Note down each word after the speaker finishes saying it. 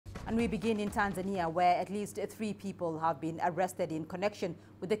And we begin in Tanzania, where at least 3 people have been arrested in connection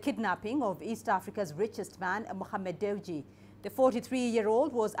with the kidnapping of East Africa's richest man, Mohammed Dewji. The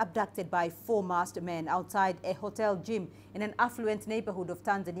 43-year-old was abducted by 4 masked men outside a hotel gym in an affluent neighborhood of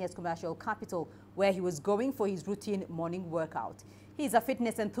Tanzania's commercial capital, where he was going for his routine morning workout. He is a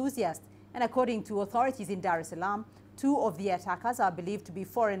fitness enthusiast, and according to authorities in Dar es Salaam, 2 of the attackers are believed to be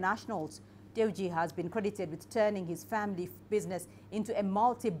foreign nationals. Dewji has been credited with turning his family business into a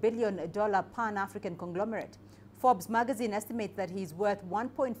multi-billion-dollar pan-African conglomerate. Forbes magazine estimates that he is worth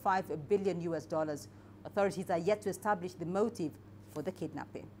 $1.5 billion US. Authorities are yet to establish the motive for the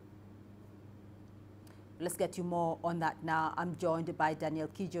kidnapping. Let's get you more on that now. I'm joined by Daniel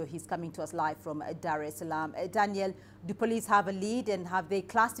Kijo. He's coming to us live from Dar es Salaam. Daniel, do police have a lead, and have they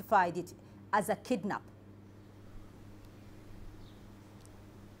classified it as a kidnap?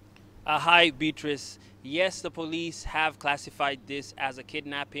 Hi, Beatrice. Yes, the police have classified this as a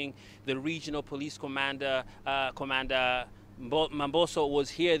kidnapping. The regional police commander, Commander Mamboso, was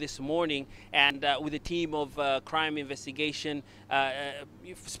here this morning, and with a team of crime investigation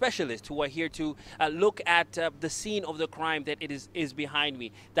specialists who are here to look at the scene of the crime that is behind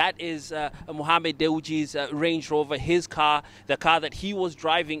me. That is Mohammed Dewji's Range Rover, his car, the car that he was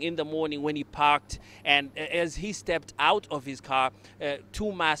driving in the morning when he parked. And as he stepped out of his car,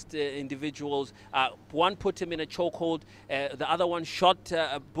 2 masked individuals, one put him in a chokehold, the other one shot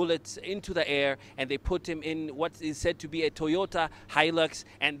bullets into the air, and they put him in what is said to be a Toyota Hilux,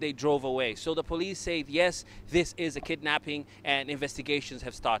 and they drove away. So the police say, yes, this is a kidnapping, and investigations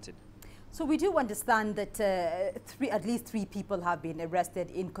have started. So we do understand that at least 3 people have been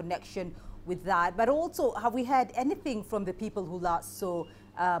arrested in connection with that. But also, have we heard anything from the people who last saw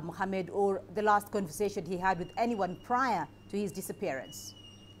Mohammed, or the last conversation he had with anyone prior to his disappearance?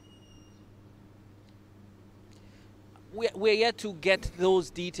 We're yet to get those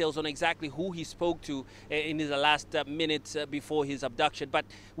details on exactly who he spoke to in the last minutes before his abduction. But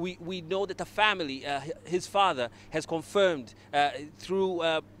we know that the family, his father, has confirmed through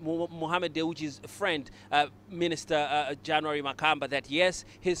Mohammed Dewji's friend, Minister January Makamba, that yes,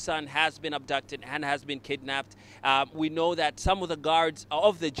 his son has been abducted and has been kidnapped. We know that some of the guards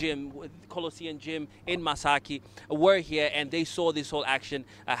of the gym, Colosseum Gym in Masaki, were here, and they saw this whole action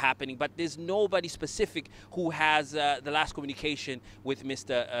happening. But there's nobody specific who has the last communication with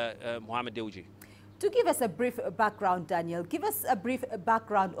Mr. Mohammed Dewji. To give us a brief background, Daniel, give us a brief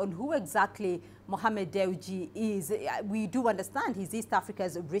background on who exactly Mohammed Dewji is. We do understand he's East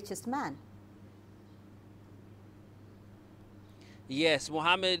Africa's richest man. Yes,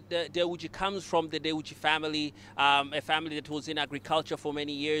 Mohammed Dewji comes from the Dewji family, a family that was in agriculture for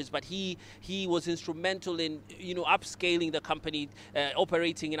many years, but he was instrumental in, upscaling the company,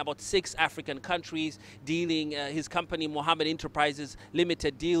 operating in about 6 African countries, dealing, his company, Mohammed Enterprises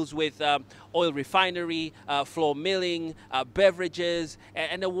Limited, deals with oil refinery, flour milling, beverages,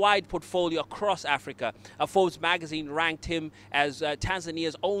 and a wide portfolio across Africa. Forbes magazine ranked him as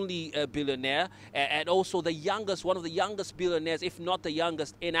Tanzania's only billionaire, and also the youngest, one of the youngest billionaires, if not the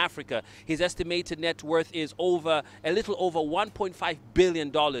youngest, in Africa. His estimated net worth is a little over $1.5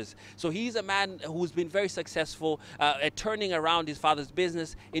 billion. So he's a man who's been very successful at turning around his father's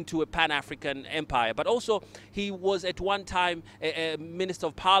business into a Pan-African empire. But also, he was at one time a Minister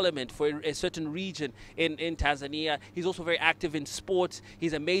of Parliament for a certain region in Tanzania. He's also very active in sports.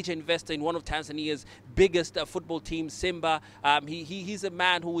 He's a major investor in one of Tanzania's biggest football teams, Simba. He's a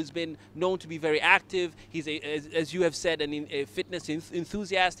man who has been known to be very active. He's, as you have said, a fitness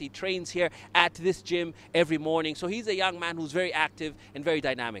enthusiast. He trains here at this gym every morning. So he's a young man who's very active and very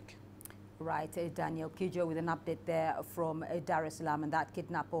dynamic. Right, Daniel Kijo with an update there from Dar es Salaam and that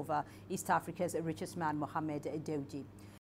kidnap over East Africa's richest man, Mohammed Dewji.